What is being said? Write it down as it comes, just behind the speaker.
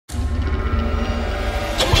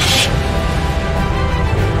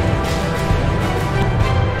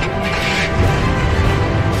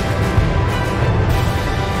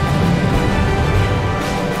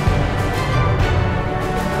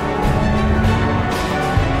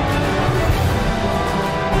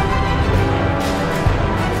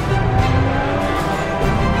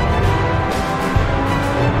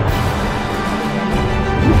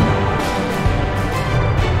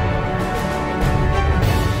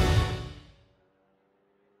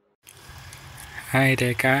Hi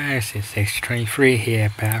there guys, it's X23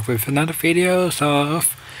 here, back with another video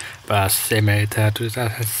of Bus Simulator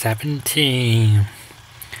 2017.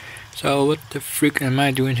 So what the frick am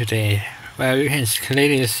I doing today? Well, you can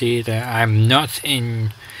clearly see that I'm not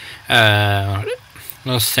in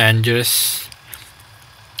Los Angeles.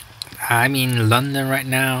 I'm in London right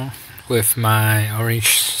now with my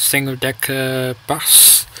orange single-decker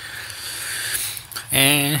bus.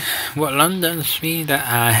 And what London's means that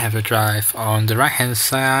I have to drive on the right hand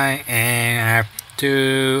side, and I have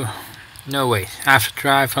to I have to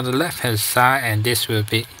drive on the left hand side, and this will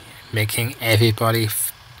be making everybody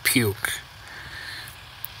puke,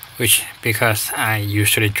 which because I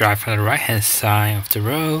usually drive on the right hand side of the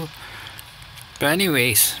road. But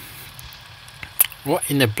anyways, what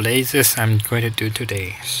in the blazes I'm going to do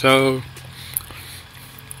today? So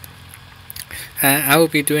I will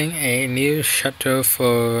be doing a new shuttle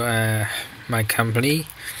for my company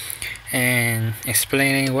and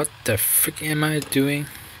explaining what the frick am I doing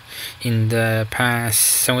in the past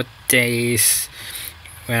several days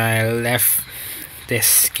when I left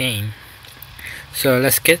this game. So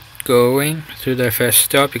let's get going to the first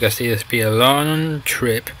stop because it will be a long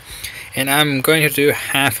trip, and I'm going to do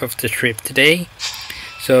half of the trip today,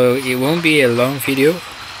 so it won't be a long video,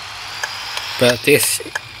 but this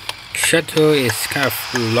shuttle is kind of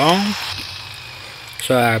long,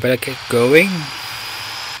 so I better get going.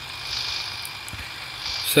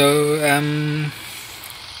 So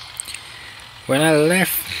when I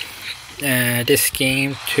left this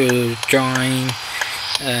game to join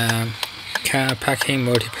car parking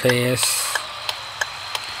multiplayers,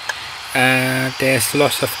 there's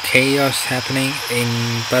lots of chaos happening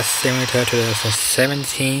in Bus Simulator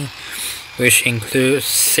 2017, which includes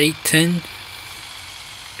Satan.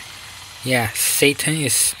 Yeah, Satan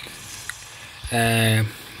is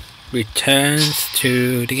returns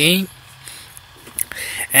to the game,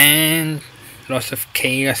 and lots of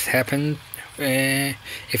chaos happen.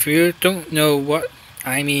 If you don't know what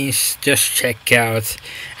I mean, just check out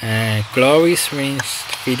Glory's Rings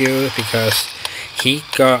video, because he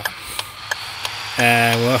got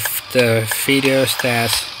one of the videos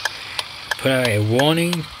that put out a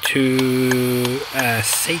warning to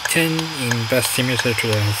Satan in Bus Simulator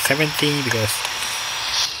 2017, because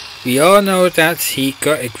we all know that he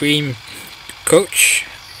got a green coach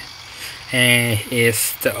and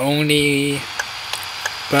is the only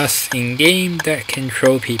bus in game that can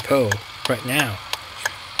throw people right now.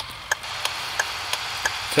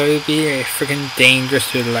 So it'll be a freaking dangerous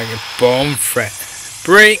to like a bomb threat.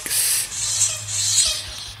 Brakes!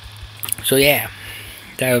 So yeah,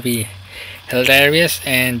 that will be hilarious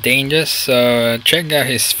and dangerous, so check out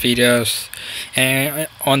his videos. And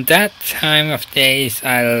on that time of days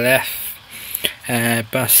I left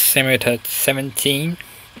Bus Simulator 17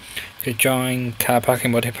 to join car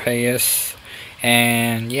parking multiplayers,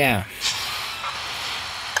 and yeah,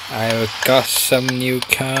 I got some new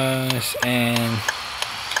cars and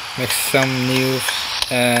make some new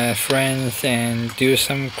friends and do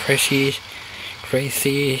some crazy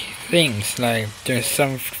things, like there's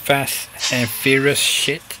some fast and furious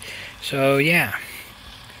shit. So yeah,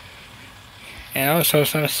 and also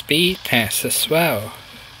some speed tests as well.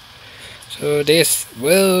 So this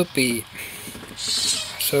will be,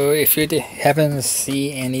 so if you haven't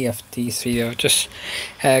seen any of these videos, just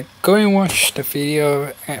go and watch the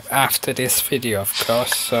video after this video, of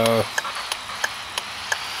course. So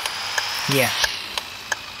yeah,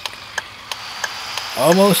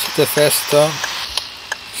 almost the first stop.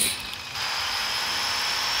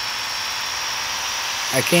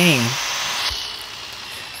 Again,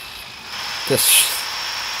 this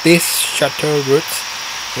shuttle route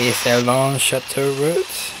is a long shuttle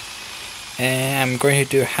route, and I'm going to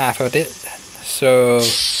do half of it, so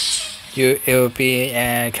it will be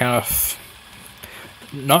kind of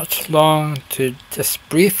not long, to just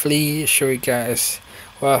briefly show you guys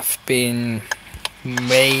what I've been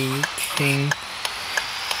making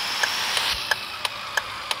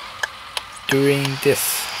during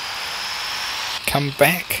this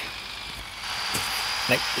comeback,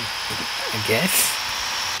 like, I guess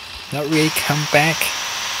not really comeback,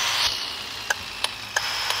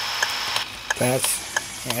 but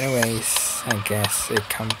anyways, I guess it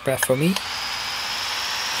comes back for me.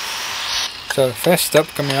 So first stop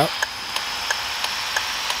coming up.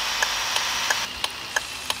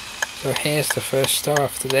 So here's the first stop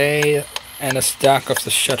of the day and the start of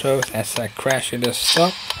the shuttle as I crash in the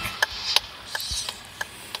stop.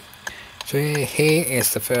 So here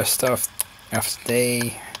is the first stop of the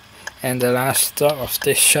day and the last stop of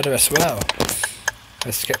this shuttle as well.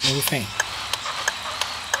 Let's get moving.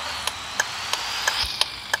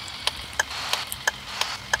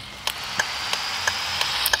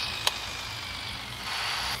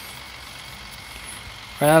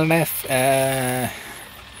 when I left,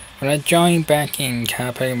 when I joined back in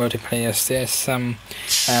car parking multiplayer, there's some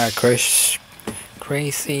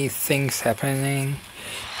crazy things happening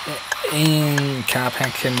in car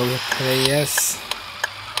parking multiplayers,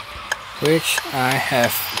 which I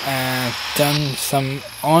have done some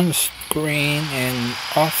on-screen and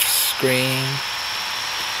off-screen.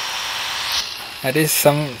 I did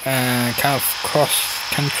some kind of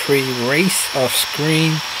cross-country race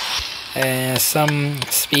off-screen, some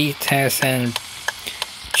speed tests and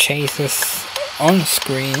chases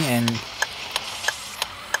on-screen, and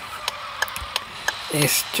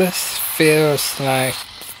it just feels like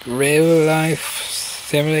real-life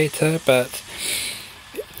simulator, but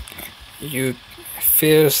you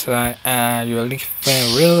feels like you're living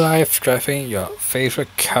real life, driving your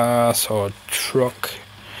favorite cars or truck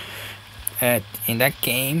in that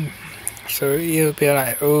game. So you'll be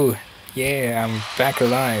like, oh yeah, I'm back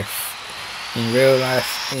alive in real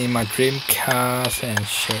life in my dream cars and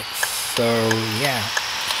shit. So yeah,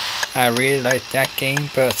 I really like that game,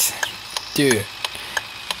 but dude,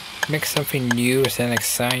 make something new and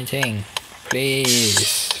exciting,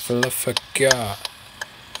 please, for the love of God.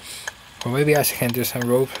 Or maybe I can do some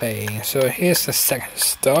role playing. So here's the second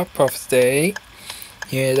stop of the day,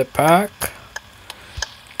 here at the park.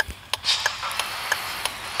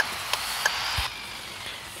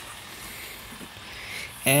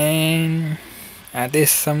 And I did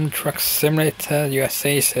some Truck Simulator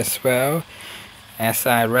USA's as well, as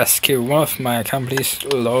I rescued one of my accomplices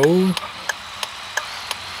low,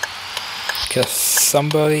 because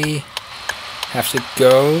somebody have to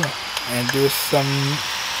go and do some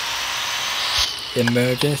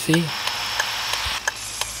emergency.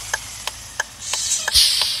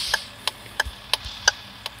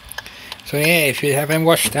 So yeah, if you haven't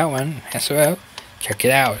watched that one as well, check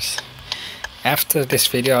it out after this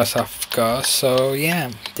video, of course. So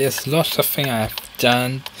yeah, there's lots of things I've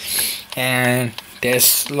done, and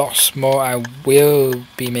there's lots more I will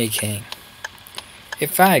be making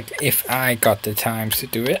if I got the time to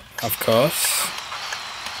do it, of course.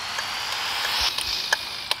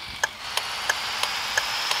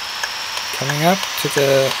 Coming up to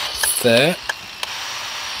the third.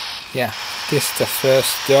 Yeah, this is the first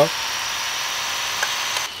stop.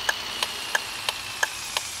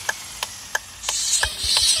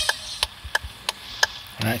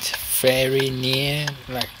 Right, very near,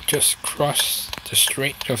 like just cross the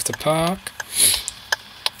street of the park.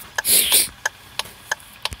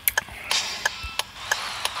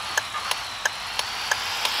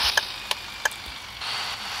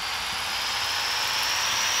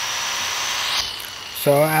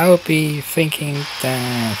 So I'll be thinking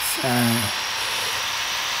that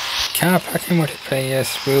car parking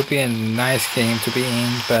multiplayers will be a nice game to be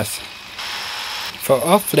in, but for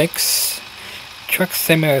Netflix, Truck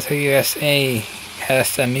Simulator USA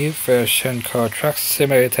has a new version called Truck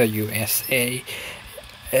Simulator USA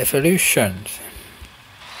Evolution,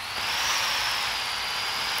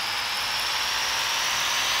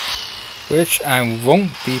 which I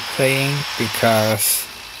won't be playing because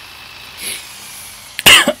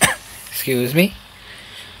excuse me,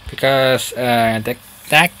 because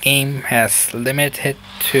that game has limited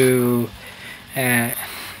to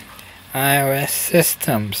iOS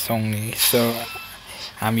systems only. So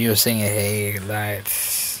I'm using an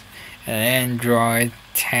Android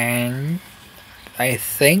 10, I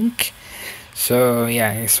think. So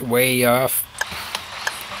yeah, it's way off.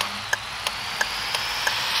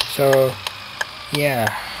 So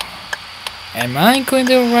yeah, am I going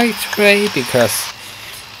the right way? Because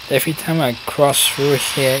every time I cross through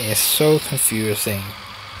here, it's so confusing.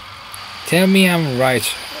 Tell me I'm right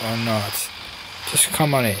or not. Just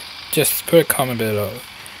comment it. Just put a comment below.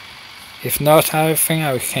 If not, I think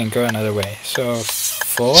I can go another way. So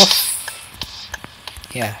fourth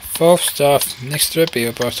stop next to the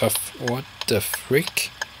billboard of what the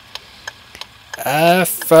frick?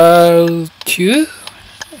 FL2.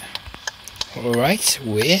 Alright,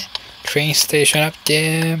 where? Train station up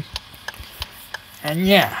there. And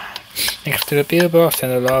yeah, next to the billboard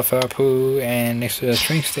and the lava pool, and next to the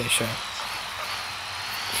train station.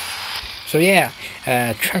 So yeah,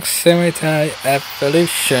 Truck Simulator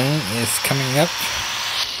Evolution is coming up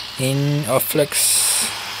in Netflix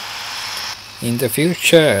in the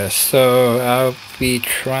future. So I'll be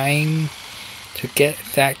trying to get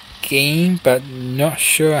that game, but not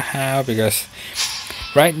sure how, because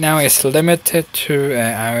right now it's limited to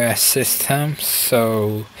iOS system.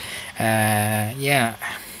 So yeah,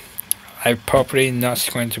 I'm probably not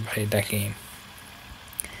going to play that game.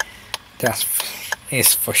 That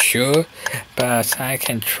is for sure, but I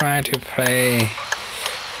can try to play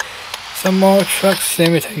some more Truck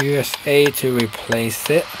Simulator USA to replace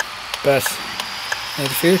it, but in the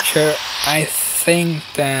future I think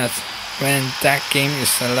that when that game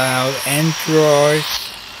is allowed Android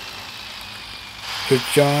to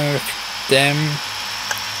join them,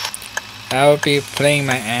 I'll be playing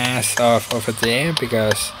my ass off over there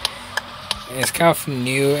because it's kind of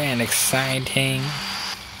new and exciting.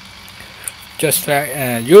 Just like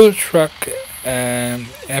Euro Truck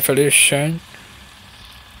Evolution.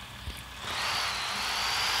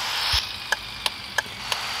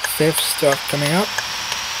 Fifth stop coming up.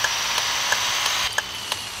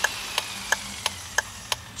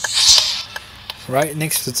 Right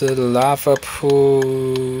next to the lava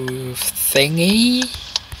pool thingy,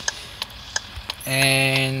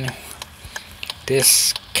 and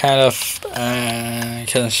this kind of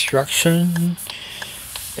construction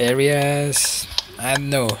areas, I don't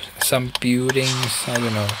know, some buildings, I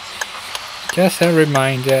don't know. Just a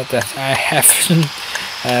reminder that I haven't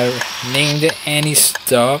named any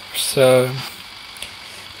stop, so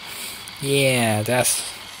yeah, that's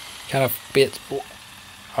kind of a bit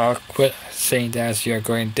awkward saying that you're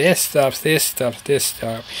going this stop, this stop, this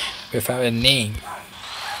stop without a name.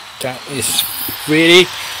 That is really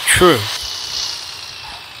true,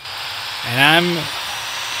 and I'm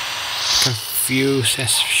confused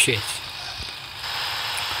as shit.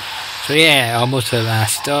 So yeah, almost the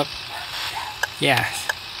last stop. Yes.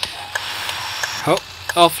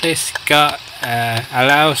 Hopefully it's got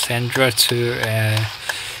allows Android to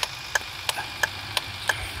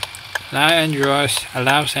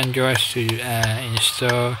allows Android to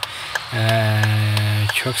install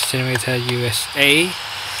Truck Simulator USA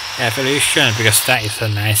Evolution, because that is a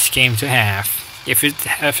nice game to have. If you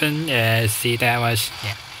haven't see that was,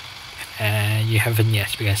 yeah, you haven't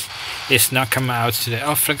yet, because it's not come out to the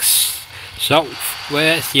Office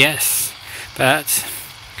software, yes, but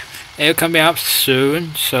it'll come out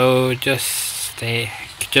soon. So just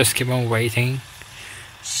keep on waiting.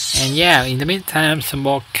 And yeah, in the meantime, some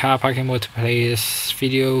more car parking multiplayer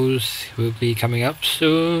videos will be coming up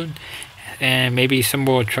soon, and maybe some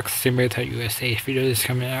more Truck Simulator USA videos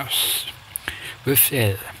coming out with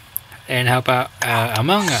it. And how about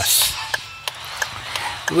Among Us?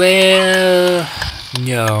 Well,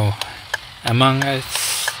 no, Among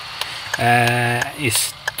Us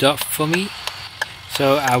is stopped for me,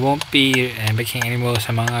 so I won't be making any more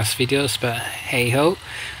Among Us videos. But hey ho,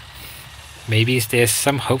 maybe there's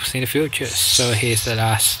some hopes in the future. So here's the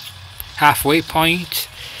last halfway point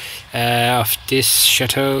of this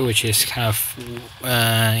shuttle, which is kind of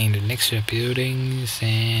in the next to the buildings,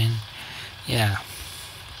 and yeah,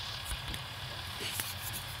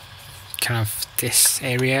 kind of this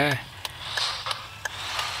area.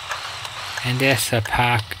 And there's a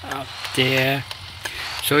park up there.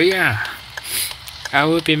 So yeah, I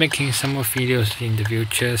will be making some more videos in the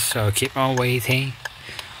future, so keep on waiting,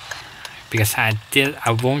 because I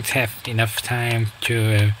won't have enough time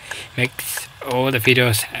to make all the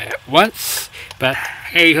videos at once. But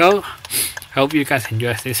hey ho, hope you guys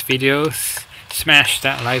enjoy these videos. Smash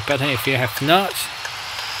that like button if you have not.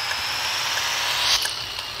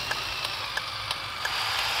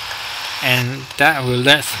 And that will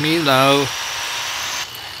let me know,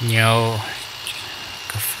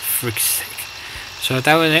 for freak's sake. So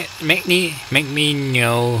that will make me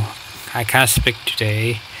know I can't speak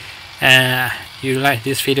today. You like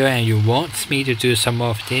this video and you want me to do some more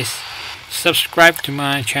of this, subscribe to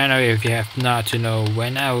my channel if you have not, to know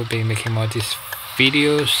when I will be making more of these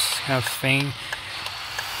videos kind of thing.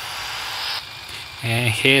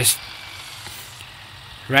 And here's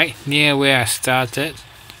right near where I started.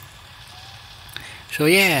 So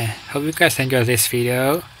yeah, hope you guys enjoyed this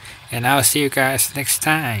video, and I'll see you guys next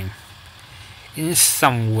time in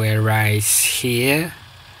somewhere right here.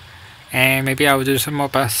 And maybe I will do some more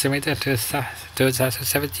Bus Simulator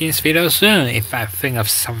 2017's video soon if I think of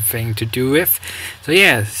something to do with. So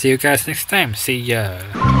yeah, see you guys next time. See ya.